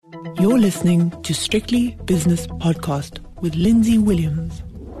You're listening to Strictly Business Podcast with Lindsay Williams.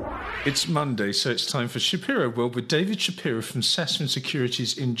 It's Monday, so it's time for Shapiroworld with David Shapiro from Sasfin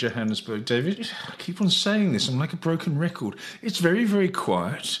Securities in Johannesburg. David, I keep on saying this, I'm like a broken record. It's very, very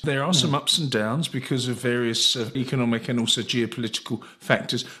quiet. There are some ups and downs because of various economic and also geopolitical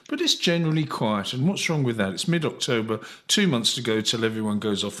factors, but it's generally quiet. And what's wrong with that? It's mid-October, 2 months to go till everyone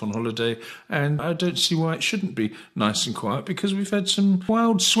goes off on holiday, and I don't see why it shouldn't be nice and quiet because we've had some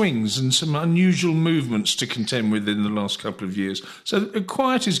wild swings and some unusual movements to contend with in the last couple of years. So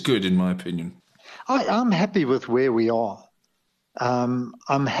quiet is good in my opinion. I'm happy with where we are.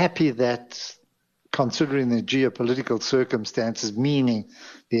 I'm happy that, considering the geopolitical circumstances, meaning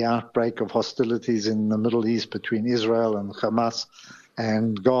the outbreak of hostilities in the Middle East between Israel and Hamas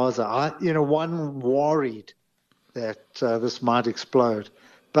and Gaza, one worried that this might explode.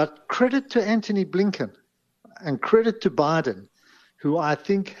 But credit to Antony Blinken and credit to Biden, who I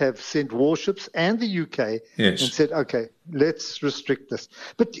think have sent warships, and the UK, and said, okay, let's restrict this.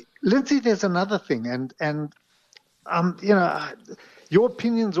 But Lindsay, there's another thing, and your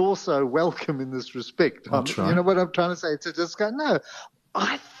opinion's also welcome in this respect. You know what I'm trying to say? To just go, no,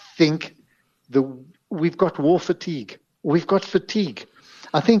 I think we've got war fatigue. We've got fatigue.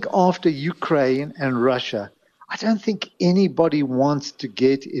 I think after Ukraine and Russia, I don't think anybody wants to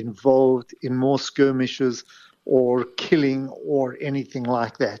get involved in more skirmishes or killing or anything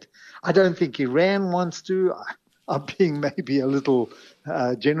like that. I don't think Iran wants to. I'm being maybe a little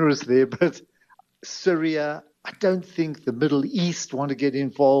generous there, but Syria, I don't think the Middle East want to get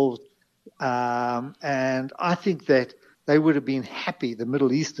involved. And I think that they would have been happy, the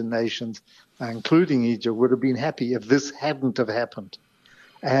Middle Eastern nations, including Egypt, would have been happy if this hadn't have happened.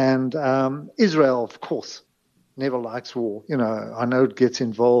 And Israel, of course, never likes war. I know it gets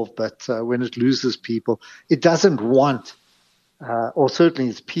involved, but when it loses people, it doesn't want, or certainly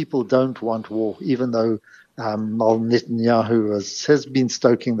its people don't want war, even though Netanyahu has been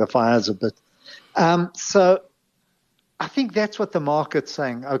stoking the fires a bit. So I think that's what the market's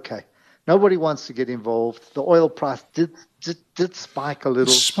saying. Okay, nobody wants to get involved. The oil price did spike a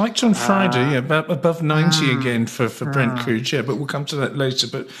little. Spiked on Friday, about above 90 again for Brent crude, but we'll come to that later.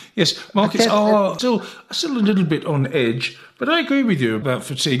 But yes, markets are still a little bit on edge, but I agree with you about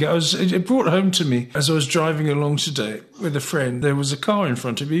fatigue. It brought home to me as I was driving along today with a friend. There was a car in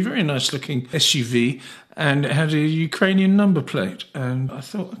front of me, a very nice looking SUV, and it had a Ukrainian number plate. And I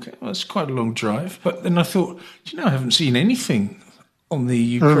thought, okay, well, that's quite a long drive. But then I thought, I haven't seen anything on the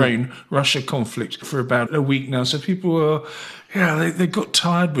Ukraine-Russia conflict for about a week now. So people are, they got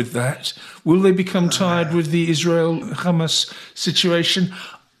tired with that. Will they become tired with the Israel-Hamas situation?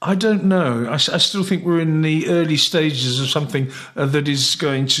 I don't know. I still think we're in the early stages of something that is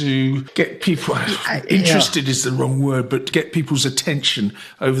going to get people, interested is the wrong word, but get people's attention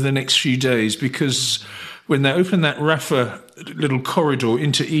over the next few days, because when they open that Rafah little corridor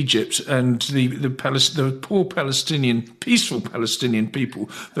into Egypt and the poor peaceful Palestinian people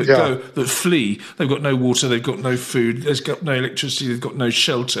that flee, they've got no water, they've got no food, they've got no electricity, they've got no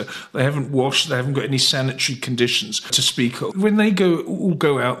shelter, they haven't washed, they haven't got any sanitary conditions to speak of. When they all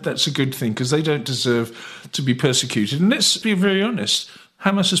go out, that's a good thing, because they don't deserve to be persecuted. And let's be very honest,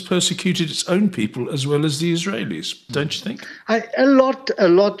 Hamas has persecuted its own people as well as the Israelis, don't you think? A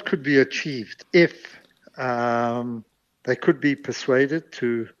lot could be achieved if they could be persuaded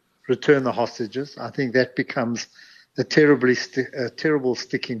to return the hostages. I think that becomes a terrible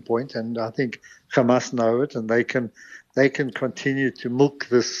sticking point, and I think Hamas know it, and they can continue to milk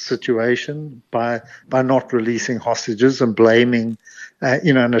this situation by not releasing hostages and blaming,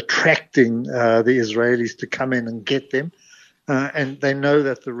 and attracting the Israelis to come in and get them. And they know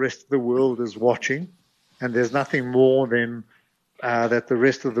that the rest of the world is watching, and there's nothing more than that the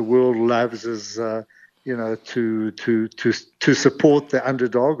rest of the world loves is to support the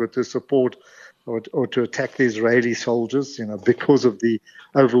underdog, or to support or to attack the Israeli soldiers, because of the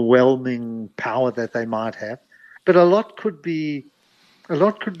overwhelming power that they might have. But a lot could be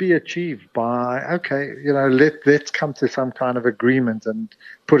achieved by, let's come to some kind of agreement and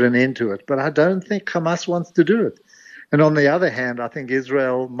put an end to it. But I don't think Hamas wants to do it. And on the other hand, I think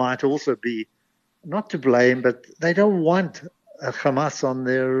Israel might also be not to blame, but they don't want Hamas on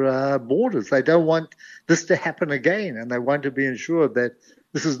their borders. They don't want this to happen again, and they want to be ensured that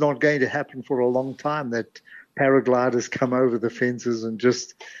this is not going to happen for a long time, that paragliders come over the fences and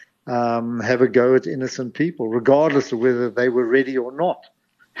just have a go at innocent people, regardless of whether they were ready or not,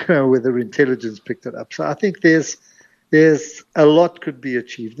 whether intelligence picked it up. So I think there's a lot could be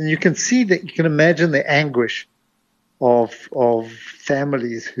achieved. And you can see that, you can imagine the anguish of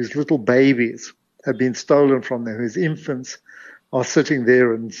families whose little babies have been stolen from them, whose infants are sitting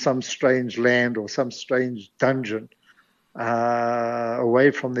there in some strange land or some strange dungeon,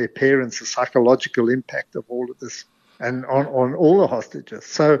 away from their parents, the psychological impact of all of this and on all the hostages.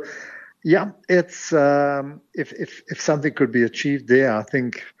 So, yeah, it's if something could be achieved there, I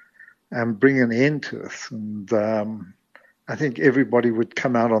think, bring an end to this, and I think everybody would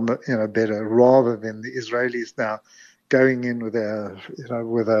come out on the better, rather than the Israelis now going in with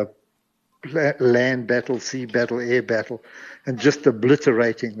a land battle, sea battle, air battle, and just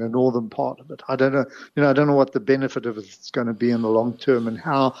obliterating the northern part of it. I don't know. I don't know what the benefit of it's going to be in the long term, and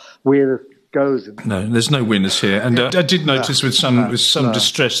where it goes. No, there's no winners here. And I did notice with some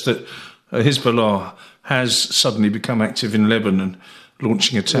distress that Hezbollah has suddenly become active in Lebanon,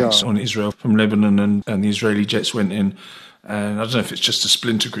 launching attacks on Israel from Lebanon, and the Israeli jets went in. And I don't know if it's just a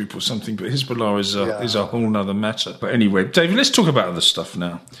splinter group or something, but Hezbollah is a whole other matter. But anyway, David, let's talk about other stuff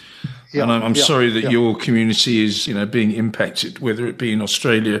now. Yeah, and I'm sorry that your community is, being impacted, whether it be in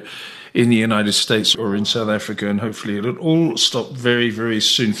Australia, in the United States, or in South Africa, and hopefully it'll all stop very, very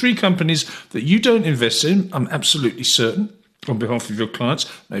soon. 3 companies that you don't invest in, I'm absolutely certain, on behalf of your clients.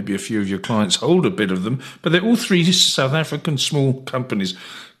 Maybe a few of your clients hold a bit of them, but they're all 3 South African small companies.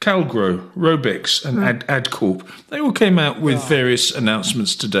 Calgro, Robex, and AdCorp. They all came out with various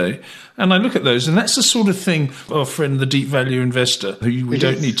announcements today. And I look at those, and that's the sort of thing our friend, the deep value investor, who we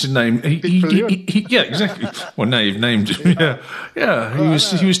don't need to name. Yeah, exactly. Well, now you've named him. Yeah.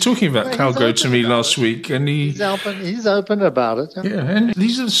 He was talking about Calgro to me last week, and he's open about it. Yeah, and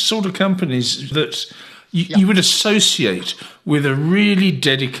these are the sort of companies that you would associate with a really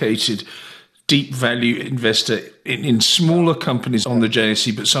dedicated deep value investor in smaller companies on the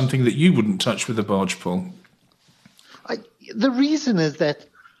JSE, but something that you wouldn't touch with a barge pole. The reason is that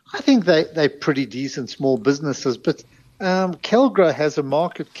I think they're pretty decent small businesses, but Calgro has a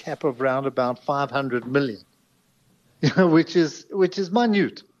market cap of around about 500 million, which is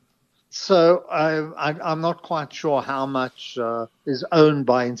minute. So I'm not quite sure how much is owned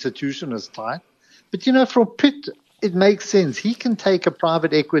by institutional type. But, for Pitt, it makes sense. He can take a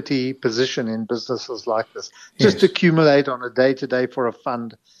private equity position in businesses like this, just accumulate on a day-to-day for a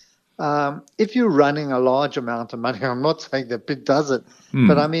fund. If you're running a large amount of money, I'm not saying that Pitt does it,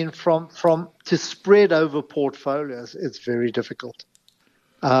 but I mean, from to spread over portfolios, it's very difficult.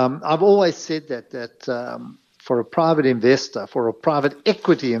 I've always said that for a private investor, for a private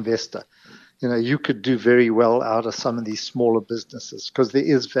equity investor, you could do very well out of some of these smaller businesses because there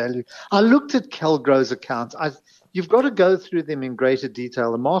is value. I looked at Calgro's accounts. You've got to go through them in greater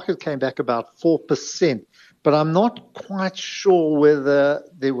detail. The market came back about 4%, but I'm not quite sure whether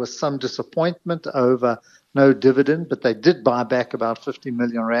there was some disappointment over no dividend, but they did buy back about 50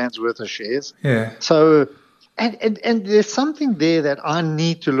 million rands worth of shares. Yeah. So, and there's something there that I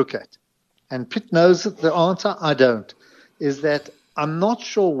need to look at. And Pitt knows the answer. I don't. Is that I'm not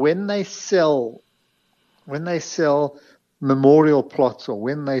sure when they sell memorial plots or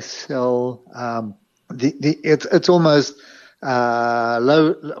when they sell it's almost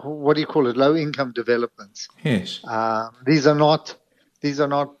low. What do you call it? Low income developments. Yes. These are not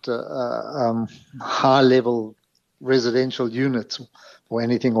high level residential units or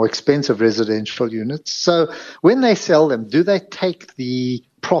anything, or expensive residential units. So when they sell them, do they take the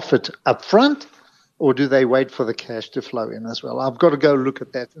profit up front, or do they wait for the cash to flow in as well? I've got to go look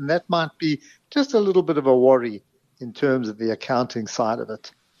at that, and that might be just a little bit of a worry in terms of the accounting side of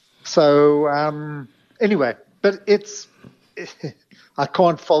it. So anyway, but I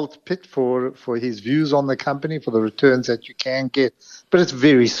can't fault Pitt for his views on the company, for the returns that you can get, but it's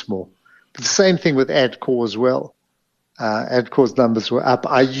very small. But the same thing with AdCor as well. AdCor's numbers were up.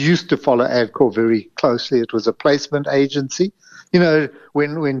 I used to follow AdCor very closely. It was a placement agency.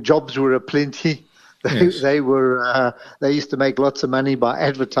 When jobs were aplenty, they used to make lots of money by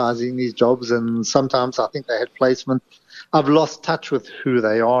advertising these jobs, and sometimes I think they had placement. I've lost touch with who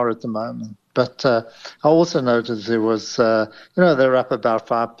they are at the moment. But I also noticed there was, they're up about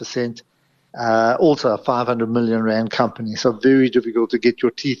 5%, also a 500 million rand company. So very difficult to get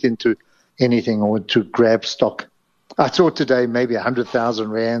your teeth into anything or to grab stock. I saw today maybe 100,000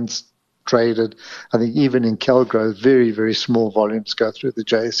 rands traded. I think even in Calgro, very, very small volumes go through the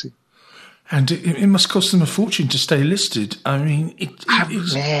JSE. And it must cost them a fortune to stay listed. I mean, it's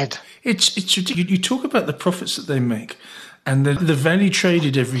mad. It's ridiculous. You talk about the profits that they make and the value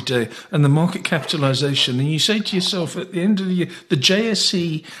traded every day and the market capitalization. And you say to yourself at the end of the year, the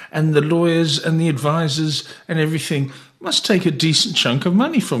JSE and the lawyers and the advisors and everything must take a decent chunk of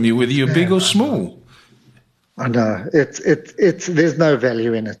money from you, whether you're big or small. I know. There's no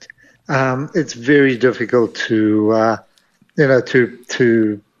value in it. It's very difficult to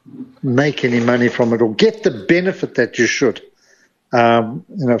make any money from it or get the benefit that you should.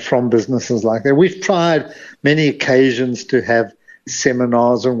 from businesses like that. We've tried many occasions to have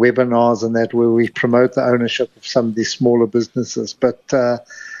seminars and webinars and that where we promote the ownership of some of these smaller businesses, but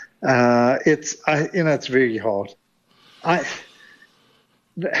it's very hard. I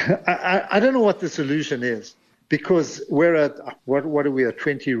don't know what the solution is, because we're at what are we, a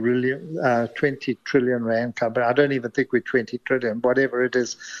 20 trillion rand company? I don't even think we're 20 trillion, whatever it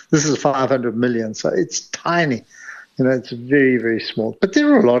is. This is 500 million, so it's tiny. It's very, very small. But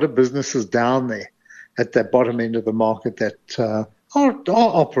there are a lot of businesses down there at that bottom end of the market that are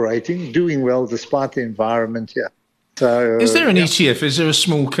operating, doing well despite the environment here. So, is there an ETF? Is there a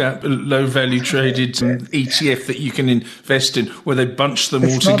small cap, low value traded ETF that you can invest in where they bunch them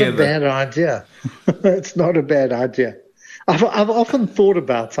all together? It's not a bad idea. It's not a bad idea. I've often thought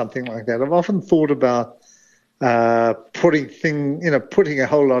about something like that. I've often thought about putting a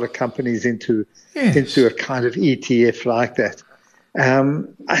whole lot of companies into a kind of ETF like that.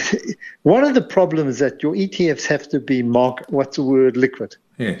 One of the problems is that your ETFs have to be liquid.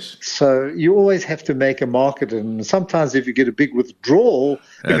 Yes. So you always have to make a market, and sometimes if you get a big withdrawal,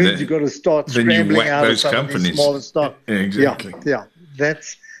 it means you've got to start scrambling out of some of these smaller stocks. Yeah, exactly. Yeah.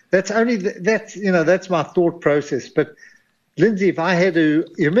 That's my thought process. But Lindsay, if I had to,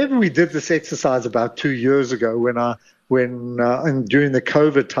 you remember we did this exercise about 2 years ago when during the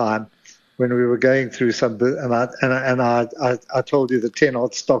COVID time, when we were going through and I told you the 10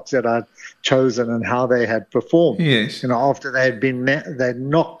 odd stocks that I'd chosen and how they had performed. Yes. After they'd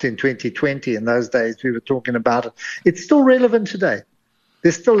knocked in 2020. In those days, we were talking about it. It's still relevant today.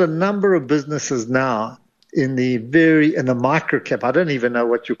 There's still a number of businesses now in the micro cap. I don't even know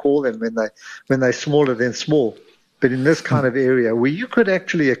what you call them when they're smaller than small. But in this kind of area where you could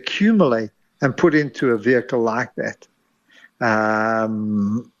actually accumulate and put into a vehicle like that,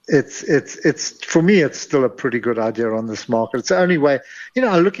 it's for me, it's still a pretty good idea on this market. It's the only way,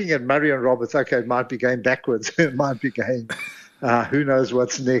 looking at Murray and Roberts, okay, it might be going backwards. It might be going, who knows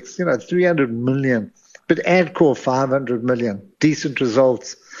what's next, 300 million, but Adcore 500 million, decent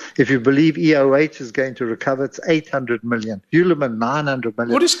results. If you believe EOH is going to recover, it's 800 million. Hulamin, 900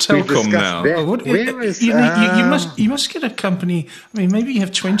 million. What is Telkom now? You must get a company. I mean, maybe you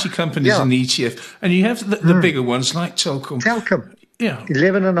have 20 companies in the ETF, and you have the bigger ones like Telkom. Yeah,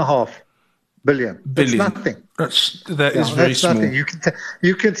 11.5 billion. That's nothing. That is very small. Nothing.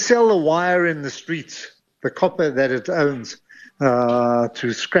 You can sell the wire in the streets, the copper that it owns,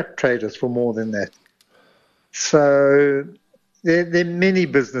 to scrap traders for more than that. So there are many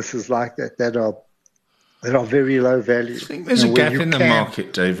businesses like that are very low value. I think there's a gap in the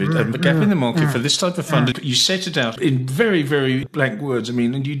market, David. A gap in the market for this type of fund. You set it out in very, very blank words. I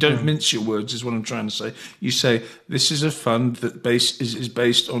mean, and you don't mince your words, is what I'm trying to say. You say this is a fund that is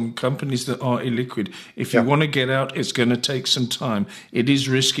based on companies that are illiquid. If you want to get out, it's going to take some time. It is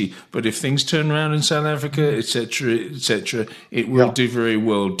risky, but if things turn around in South Africa, etc., it will do very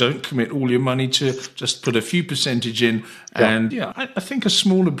well. Don't commit all your money to it. Just put a few percentage in. And I think a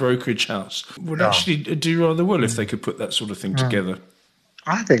smaller brokerage house would actually do rather well if they could put that sort of thing together.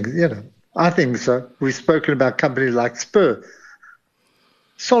 I think so. We've spoken about companies like Spur.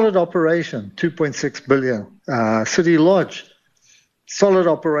 Solid operation, 2.6 billion. City Lodge, solid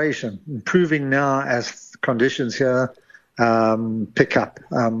operation, improving now as conditions here pick up.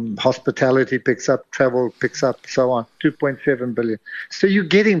 Hospitality picks up, travel picks up, so on, 2.7 billion. So you're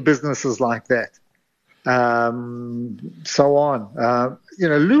getting businesses like that. So on.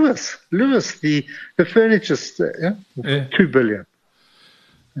 Lewis, the furniture, 2 billion.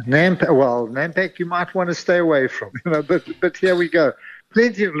 Nampak, you might want to stay away from, but here we go.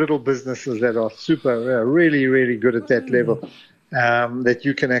 Plenty of little businesses that are really, really good at that level, that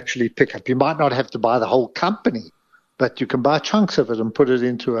you can actually pick up. You might not have to buy the whole company, but you can buy chunks of it and put it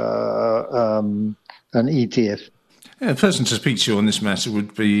into an ETF. Yeah, the person to speak to you on this matter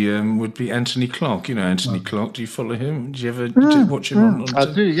would be Anthony Clark. Anthony Clark. Do you follow him? Do you ever watch him on? I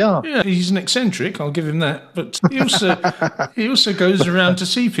do, yeah. Yeah, he's an eccentric. I'll give him that. But he also goes around to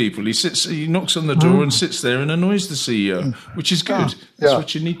see people. He knocks on the door and sits there and annoys the CEO, which is good. That's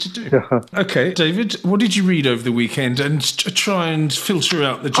what you need to do. Yeah. Okay, David, what did you read over the weekend? And try and filter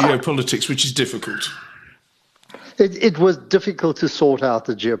out the geopolitics, which is difficult. It was difficult to sort out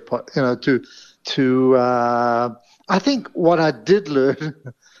the geopolitics. I think what I did learn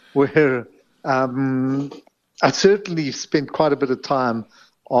were I certainly spent quite a bit of time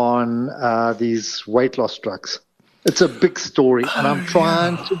on these weight loss drugs. It's a big story, and I'm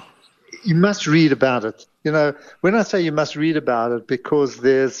trying to – you must read about it. When I say you must read about it, because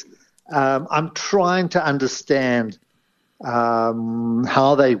there's I'm trying to understand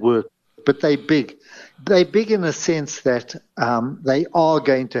how they work, but they're big. they're big in a sense that they are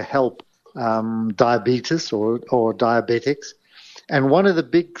going to help diabetes or diabetics. And one of the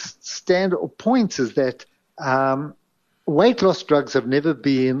big standard points is that weight loss drugs have never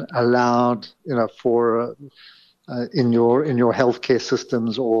been allowed, for in your healthcare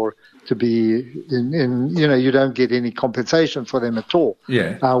systems, or to be in you don't get any compensation for them at all.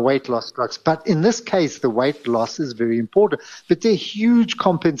 Yeah. Weight loss drugs. But in this case, the weight loss is very important. But there are huge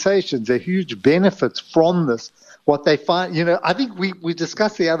compensations, there are huge benefits from this. What they find, I think we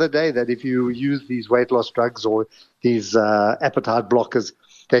discussed the other day that if you use these weight loss drugs or these appetite blockers,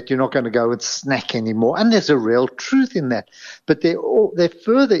 that you're not going to go and snack anymore. And there's a real truth in that. But there are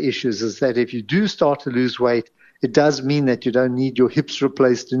further issues is that if you do start to lose weight, it does mean that you don't need your hips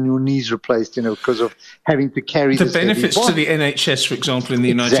replaced and your knees replaced, because of having to carry the benefits to the NHS, for example, in the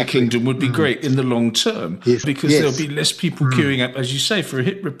United Kingdom would be great in the long term, because there'll be less people queuing up, as you say, for a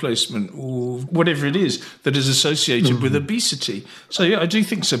hip replacement or whatever it is that is associated with obesity. So, yeah, I do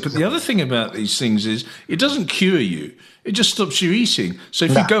think so. But the other thing about these things is it doesn't cure you. It just stops you eating. So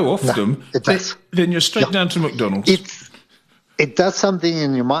if you go off them, then you're straight down to McDonald's. It does something,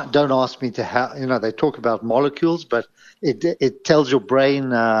 and you don't ask me to how, they talk about molecules, but it tells your brain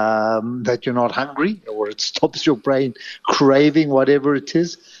that you're not hungry, or it stops your brain craving whatever it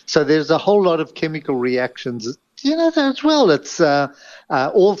is. So there's a whole lot of chemical reactions, as well. It's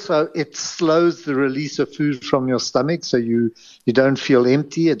also, it slows the release of food from your stomach, so you don't feel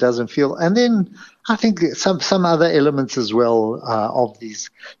empty. It doesn't feel, and then I think some other elements as well of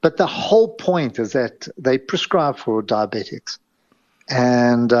these. But the whole point is that they prescribe for diabetics.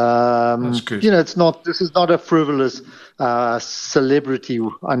 And, this is not a frivolous celebrity.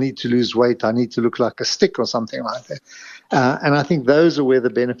 I need to lose weight. I need to look like a stick or something like that. And I think those are where the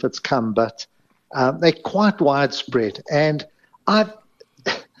benefits come, but they're quite widespread. And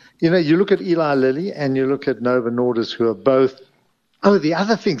you look at Eli Lilly and you look at Novo Nordisk, who are both. Oh, the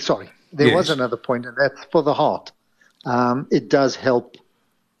other thing, there was another point, and that's for the heart. It does help.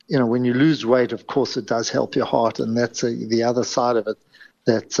 When you lose weight, of course, it does help your heart, and that's the other side of it.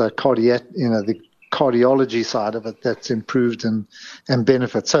 That's cardiac, the cardiology side of it that's improved and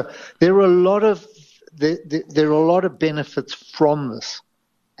benefits. So there are a lot of benefits from this,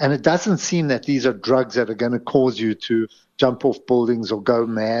 and it doesn't seem that these are drugs that are going to cause you to jump off buildings or go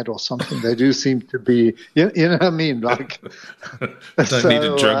mad or something. They do seem to be, you know what I mean? Like, don't need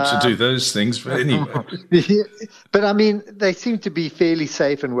a drug to do those things, but anyway. But I mean, they seem to be fairly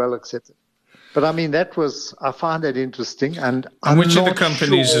safe and well accepted. But I mean, I find that interesting. And which are the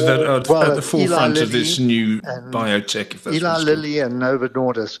companies that are at the forefront of this new biotech? If that's Eli Lilly and Novo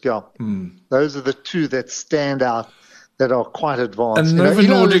Nordisk, Those are the two that stand out, that are quite advanced. And Novo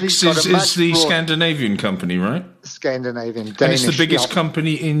Nordisk is the Scandinavian company, right? Scandinavian, Danish. And it's the biggest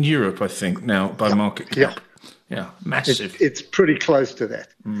company in Europe, I think, now by market cap. Yeah, massive. It's pretty close to that.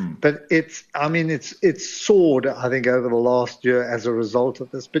 But it's soared, I think, over the last year as a result of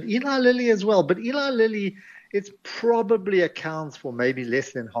this. But Eli Lilly as well. But Eli Lilly, it probably accounts for maybe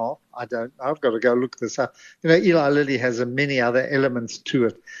less than half. I've got to go look this up. Eli Lilly has many other elements to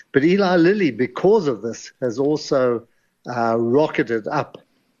it. But Eli Lilly, because of this, has also rocketed up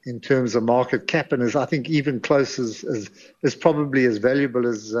in terms of market cap, and is, I think, even close as probably as valuable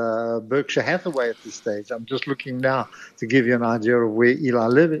as Berkshire Hathaway at this stage. I'm just looking now to give you an idea of where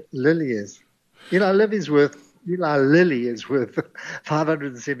Eli Lilly is. Eli Lilly is worth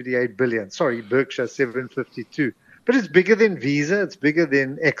 578 billion. Sorry, Berkshire 752. But it's bigger than Visa, it's bigger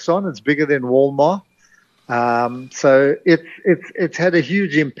than Exxon, it's bigger than Walmart. So it's had a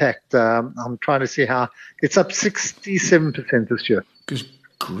huge impact. I'm trying to see how it's up 67% this year. Good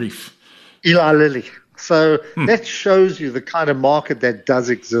grief. Eli Lilly. So that shows you the kind of market that does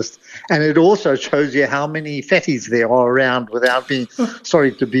exist. And it also shows you how many fatties there are around, without being,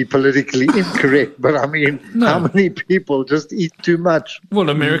 sorry to be politically incorrect, but I mean, how many people just eat too much. Well,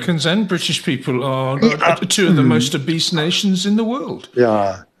 Americans and British people are two of the most obese nations in the world.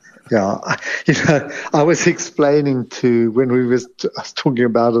 Yeah. Yeah, I was explaining when I was talking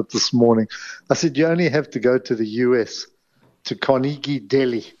about it this morning, I said, you only have to go to the US, to Carnegie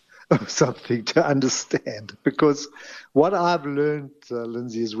Delhi or something, to understand. Because what I've learned,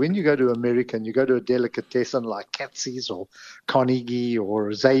 Lindsay, is when you go to America and you go to a delicatessen like Katsy's or Carnegie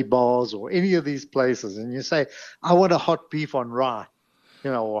or Zabar's or any of these places, and you say, I want a hot beef on rye,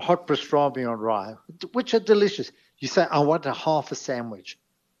 or hot pastrami on rye, which are delicious. You say, I want a half a sandwich.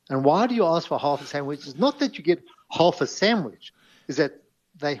 And why do you ask for half a sandwich? It's not that you get half a sandwich, is that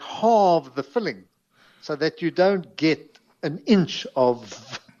they halve the filling so that you don't get an inch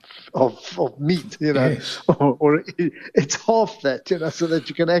of of meat, Yes. or it's half that, so that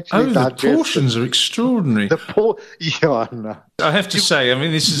you can actually digest the portions are extraordinary. No. I have to say, I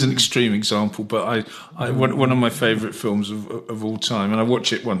mean, this is an extreme example, but one of my favourite films of all time, and I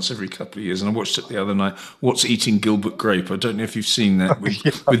watch it once every couple of years, and I watched it the other night, What's Eating Gilbert Grape? I don't know if you've seen that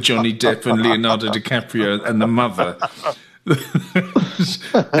with Johnny Depp and Leonardo DiCaprio and the mother.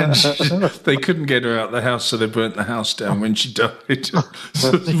 And they couldn't get her out of the house, so they burnt the house down when she died.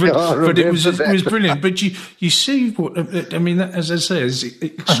 But it was brilliant. But you see what I mean. That, as I say, is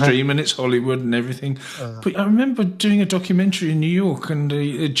extreme, and it's Hollywood and everything. But I remember doing a documentary in New York, and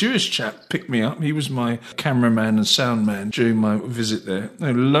a Jewish chap picked me up. He was my cameraman and sound man during my visit there.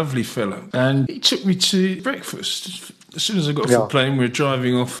 A lovely fellow, and he took me to breakfast. As soon as I got off the plane, we were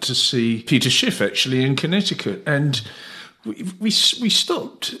driving off to see Peter Schiff, actually, in Connecticut, and we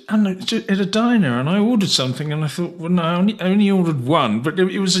stopped at a diner, and I ordered something, and I thought, well, no, I only ordered one, but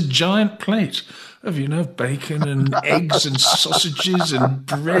it was a giant plate of bacon and eggs and sausages and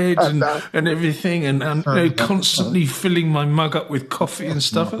bread and everything, and constantly filling my mug up with coffee and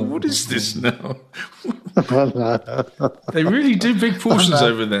stuff. What is this now? They really do big portions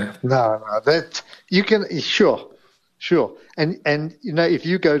over there. No, that you can sure, and if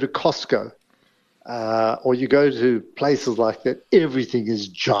you go to Costco. Or you go to places like that, everything is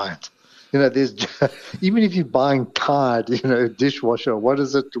giant. There's even if you're buying Tide, dishwasher,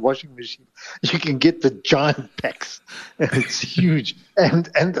 washing machine, you can get the giant packs. It's huge. And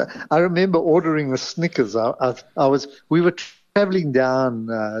I remember ordering a Snickers. We were traveling down,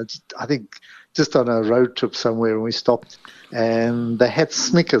 I think, just on a road trip somewhere, and we stopped, and they had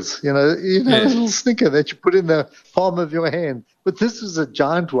Snickers. A little Snicker that you put in the palm of your hand. But this was a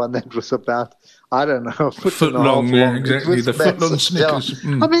giant one that was about, I don't know, a foot long. Yeah, exactly. The foot long Snickers.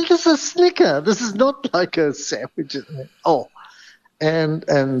 I mean, this is a Snicker. This is not like a sandwich, isn't it? Oh,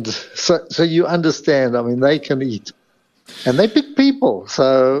 and so you understand. I mean, they can eat, and they big people.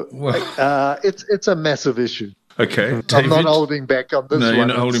 So it's a massive issue. Okay, David, I'm not holding back on this one. No, you're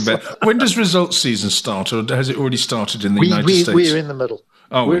not holding back. When does results season start, or has it already started in the United States? We're in the middle.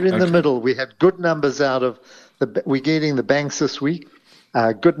 We're in the middle. We had good numbers out of we're getting the banks this week.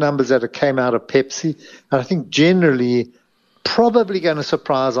 Good numbers that came out of Pepsi. And I think generally probably going to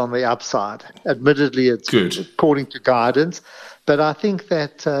surprise on the upside. Admittedly, it's good according to guidance. But I think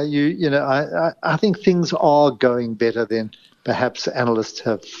that, I think things are going better than perhaps analysts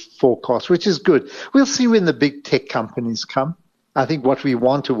have forecast, which is good. We'll see when the big tech companies come. I think what we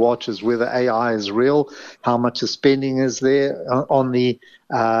want to watch is whether AI is real, how much the spending is there on the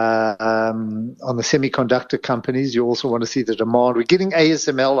semiconductor companies. You also want to see the demand. We're getting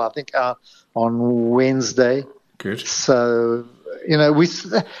ASML, I think, on Wednesday. Good. So,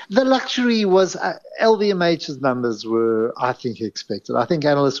 the luxury was LVMH's numbers were, I think, expected. I think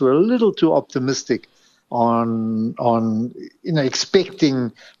analysts were a little too optimistic on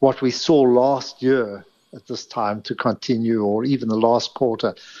expecting what we saw last year at this time to continue, or even the last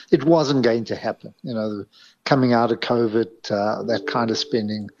quarter. It wasn't going to happen. Coming out of COVID, that kind of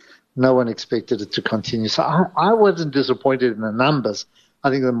spending, no one expected it to continue. So I wasn't disappointed in the numbers. I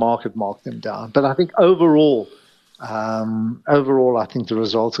think the market marked them down. But I think overall, I think the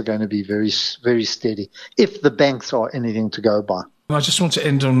results are going to be very, very steady if the banks are anything to go by. I just want to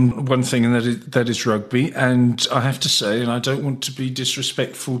end on one thing, and that is rugby. And I have to say, and I don't want to be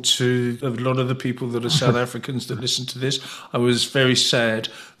disrespectful to a lot of the people that are South Africans that listen to this, I was very sad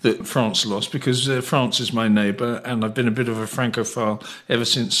that France lost, because France is my neighbour, and I've been a bit of a Francophile ever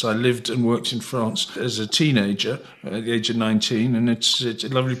since I lived and worked in France as a teenager at the age of 19, and it's a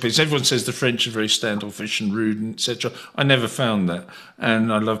lovely place. Everyone says the French are very standoffish and rude, and etc. I never found that,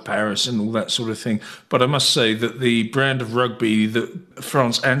 and I love Paris and all that sort of thing. But I must say that the brand of rugby that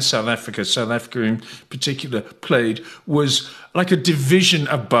France and South Africa in particular, played was like a division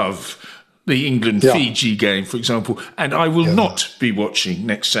above the England-Fiji game, for example. And I will not be watching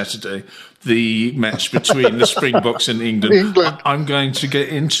next Saturday the match between the Springboks and England. I'm going to get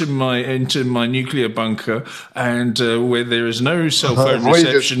into my nuclear bunker, and where there is no cell phone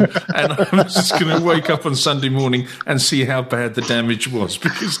reception, and I'm just going to wake up on Sunday morning and see how bad the damage was,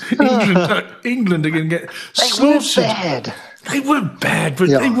 because England are going to get slaughtered. They weren't bad, but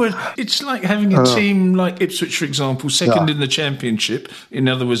they were. It's like having a team like Ipswich, for example, second in the Championship, in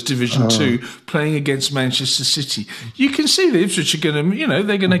other words, Division 2, playing against Manchester City. You can see that Ipswich are going to,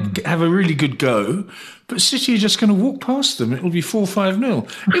 they're going to have a really good go, but City are just going to walk past them. It'll be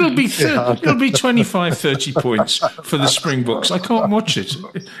 4-5-0. It'll be 25, 30 points for the Springboks. I can't watch it.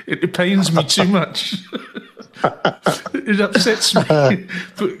 It pains me too much. It upsets me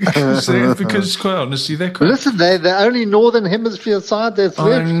because quite honestly, they're quite... Listen, they're only Northern Hemisphere side. They're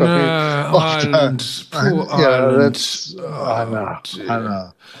threat. I know, Ireland, poor Ireland. I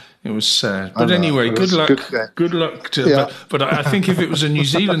know. It was sad. But anyway, good luck. Good luck to... But I think if it was a New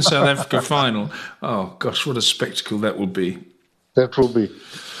Zealand-South Africa final, oh, gosh, what a spectacle that would be. That will be.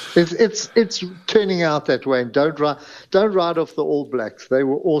 It's turning out that way. And don't write off the All Blacks. They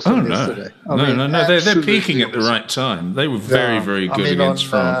were awesome yesterday. No. They're peaking at the right time. They were very, very good against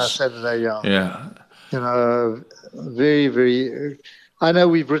France. Saturday, yeah. Very, very... I know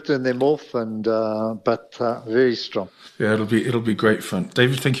we've written them off, but very strong. Yeah, it'll be great fun.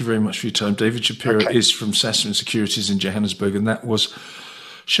 David, thank you very much for your time. David Shapiro is from Sasfin Securities in Johannesburg, and that was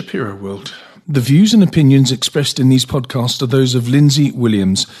Shapiroworld. The views and opinions expressed in these podcasts are those of Lindsay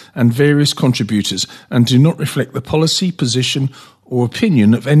Williams and various contributors and do not reflect the policy, position, or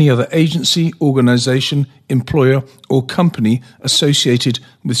opinion of any other agency, organisation, employer, or company associated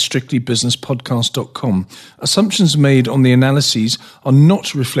with strictlybusinesspodcast.com. Assumptions made on the analyses are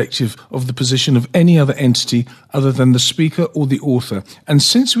not reflective of the position of any other entity other than the speaker or the author. And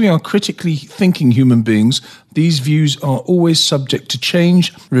since we are critically thinking human beings, these views are always subject to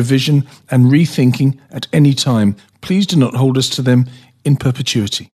change, revision, and rethinking at any time. Please do not hold us to them in perpetuity.